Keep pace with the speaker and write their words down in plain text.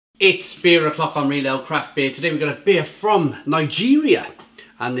It's beer o'clock on Real Ale Craft Beer. Today we've got a beer from Nigeria,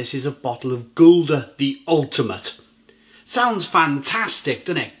 and this is a bottle of Gulder the Ultimate. Sounds fantastic,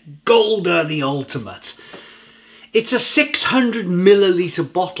 doesn't it? Gulder the Ultimate. It's a 600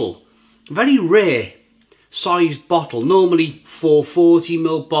 milliliter bottle, very rare sized bottle. Normally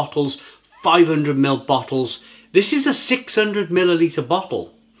 440ml bottles, 500ml bottles. This is a 600 milliliter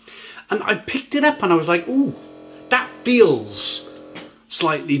bottle, and I picked it up and I was like, ooh, that feels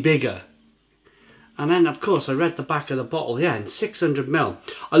slightly bigger. And then of course I read the back of the bottle, yeah, and 600ml.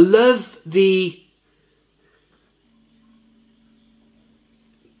 I love the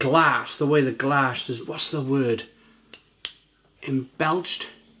glass, the way the glass is, what's the word, embellished.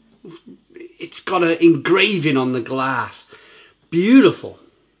 It's got an engraving on the glass. Beautiful.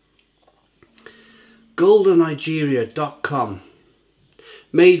 GulderNigeria.com.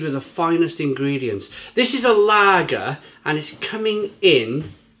 Made with the finest ingredients. This is a lager and it's coming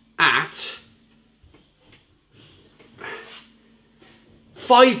in at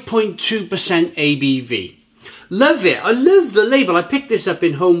 5.2% ABV. Love it. I love the label. I picked this up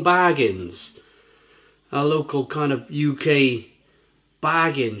in Home Bargains, a local kind of UK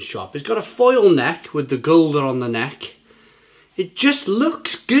bargain shop. It's got a foil neck with the Gulder on the neck. It just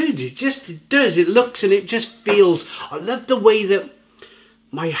looks good. It does. It looks and it just feels. I love the way that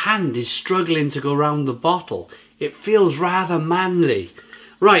my hand is struggling to go around the bottle. It feels rather manly.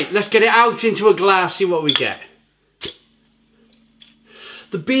 Right, let's get it out into a glass, see what we get.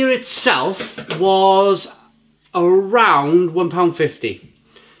 The beer itself was around £1.50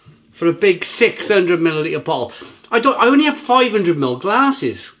 for a big 600 milliliter bottle. I only have 500ml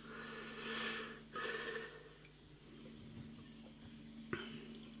glasses.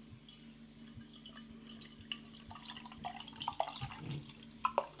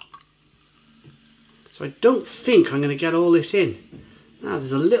 So I don't think I'm going to get all this in. Now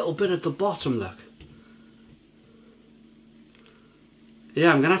there's a little bit at the bottom, look.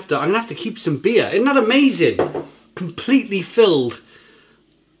 Yeah, I'm gonna have to keep some beer. Isn't that amazing? Completely filled,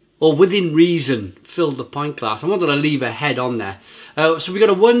 or within reason, filled the pint glass. I wanted to leave a head on there. So we got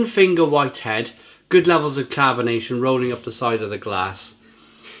a 1 finger white head, good levels of carbonation rolling up the side of the glass.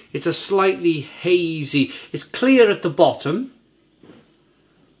 It's a slightly hazy. It's clear at the bottom.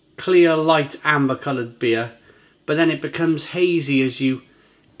 Clear, light, amber coloured beer, but then it becomes hazy as you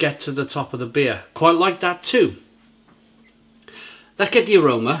get to the top of the beer. Quite like that too. Let's get the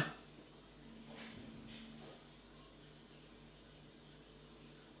aroma.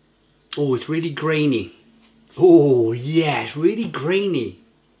 Oh, it's really grainy. Oh yeah, it's really grainy.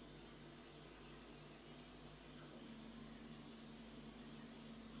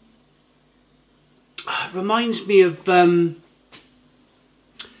 It reminds me of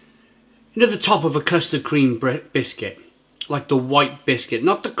you know, the top of a custard cream biscuit, like the white biscuit,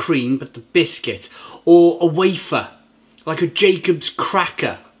 not the cream but the biscuit, or a wafer, like a Jacob's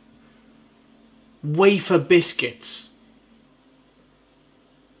cracker, wafer biscuits.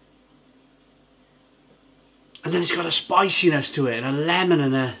 And then it's got a spiciness to it, and a lemon,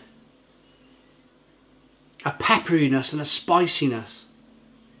 and a pepperiness and a spiciness.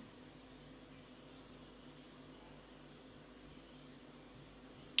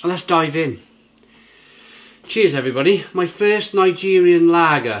 Let's dive in. Cheers everybody. My first Nigerian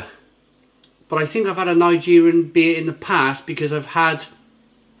lager. But I think I've had a Nigerian beer in the past because I've had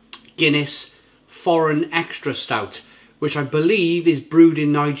Guinness Foreign Extra Stout, which I believe is brewed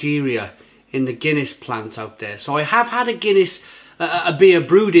in Nigeria in the Guinness plant out there. So I have had a Guinness, a beer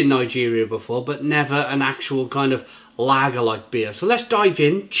brewed in Nigeria before, but never an actual kind of lager-like beer. So let's dive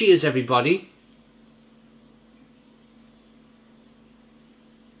in. Cheers everybody.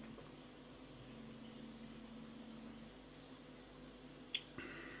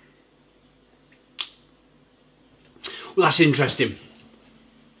 Well, that's interesting.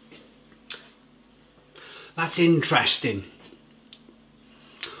 That's interesting.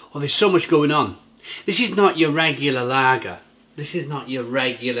 Well, there's so much going on. This is not your regular lager. This is not your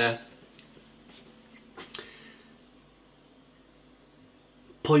regular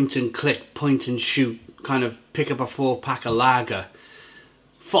point and click, point and shoot, kind of pick up a 4-pack of lager.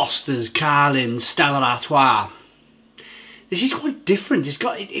 Foster's, Carlin's, Stella Artois. This is quite different.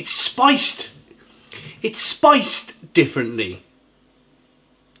 It's spiced. It's spiced differently.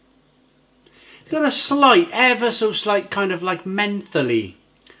 It's got a slight, ever so slight kind of like mentholy,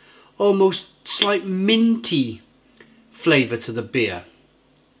 almost slight minty flavour to the beer,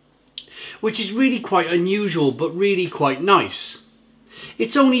 which is really quite unusual but really quite nice.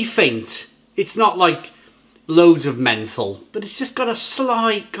 It's only faint. It's not like loads of menthol, but it's just got a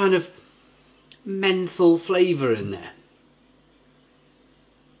slight kind of menthol flavour in there.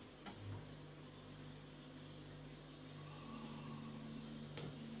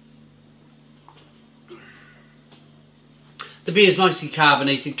 The beer is nicely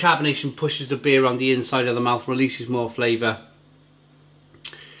carbonated. Carbonation pushes the beer on the inside of the mouth, releases more flavour.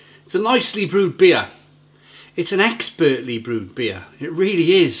 It's a nicely brewed beer. It's an expertly brewed beer. It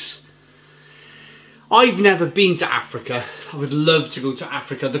really is. I've never been to Africa. I would love to go to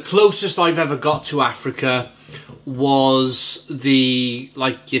Africa. The closest I've ever got to Africa was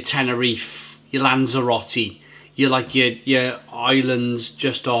your Tenerife, your Lanzarote, your islands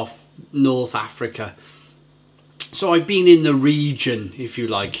just off North Africa. So I've been in the region, if you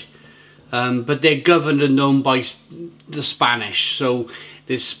like, but they're governed and known by the Spanish. So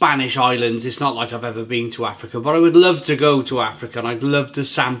there's Spanish islands. It's not like I've ever been to Africa, but I would love to go to Africa, and I'd love to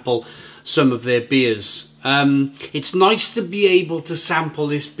sample some of their beers. It's nice to be able to sample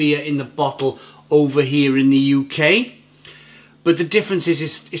this beer in the bottle over here in the UK, but the difference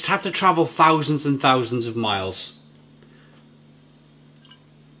is it's had to travel thousands and thousands of miles.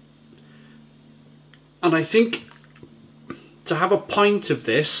 And I think to have a pint of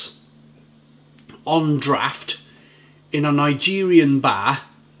this on draft in a Nigerian bar,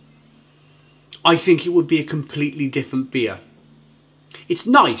 I think it would be a completely different beer. It's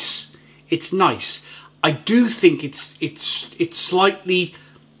nice. It's nice. I do think it's slightly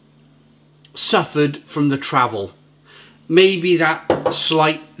suffered from the travel. Maybe that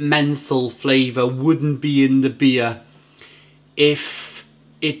slight menthol flavour wouldn't be in the beer if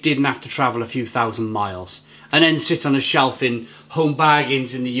it didn't have to travel a few thousand miles and then sit on a shelf in Home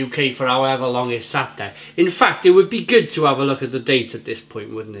Bargains in the UK for however long it sat there. In fact, it would be good to have a look at the date at this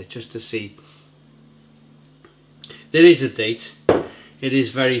point, wouldn't it? Just to see. There is a date. It is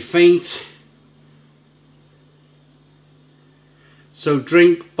very faint. So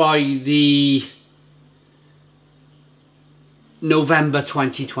drink by the November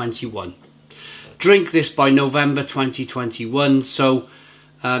 2021. Drink this by November 2021. So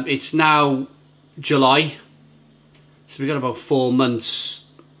it's now July. So we've got about 4 months.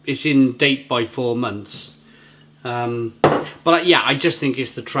 It's in date by 4 months. But yeah, I just think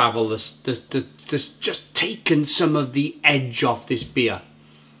it's the travel that's just taken some of the edge off this beer.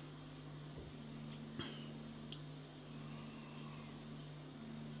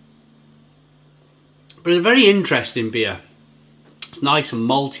 But a very interesting beer. It's nice and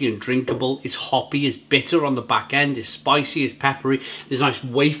malty and drinkable. It's hoppy, it's bitter on the back end, it's spicy, it's peppery. There's nice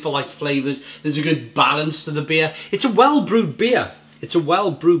wafer-like flavours. There's a good balance to the beer. It's a well-brewed beer. It's a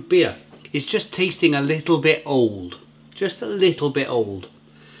well-brewed beer. It's just tasting a little bit old. Just a little bit old.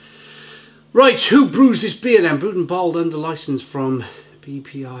 Right, who brews this beer then? Brewed and bottled under licence from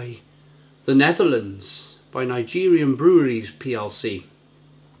BPI, the Netherlands, by Nigerian Breweries PLC.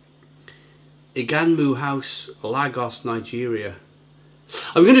 Iganmu House, Lagos, Nigeria.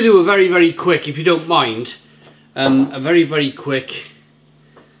 I'm going to do a very, very quick, if you don't mind, a very, very quick.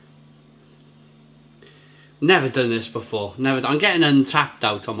 Never done this before. Never. I'm getting Untapped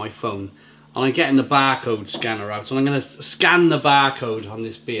out on my phone, and I'm getting the barcode scanner out, and I'm going to scan the barcode on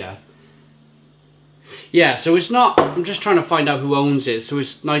this beer. Yeah, so it's not. I'm just trying to find out who owns it. So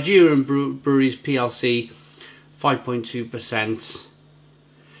it's Nigerian Breweries PLC, 5.2%.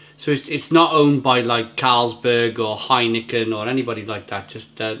 So it's not owned by like Carlsberg or Heineken or anybody like that.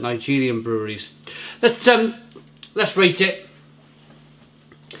 Just Nigerian breweries. Let's rate it.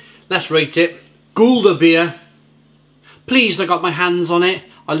 Let's rate it. Gulder beer. Pleased I got my hands on it.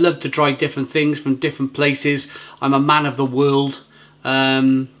 I love to try different things from different places. I'm a man of the world.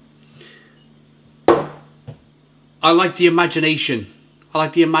 I like the imagination. I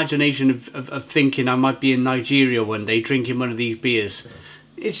like the imagination of thinking I might be in Nigeria one day drinking one of these beers.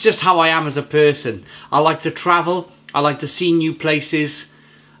 It's just how I am as a person. I like to travel, I like to see new places,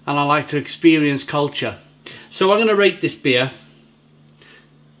 and I like to experience culture. So I'm going to rate this beer.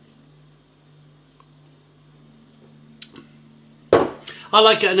 I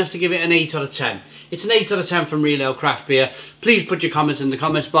like it enough to give it an 8 out of 10. It's an 8 out of 10 from Real Ale Craft Beer. Please put your comments in the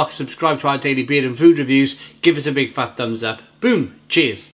comments box, subscribe to our daily beer and food reviews, give us a big fat thumbs up. Boom, cheers.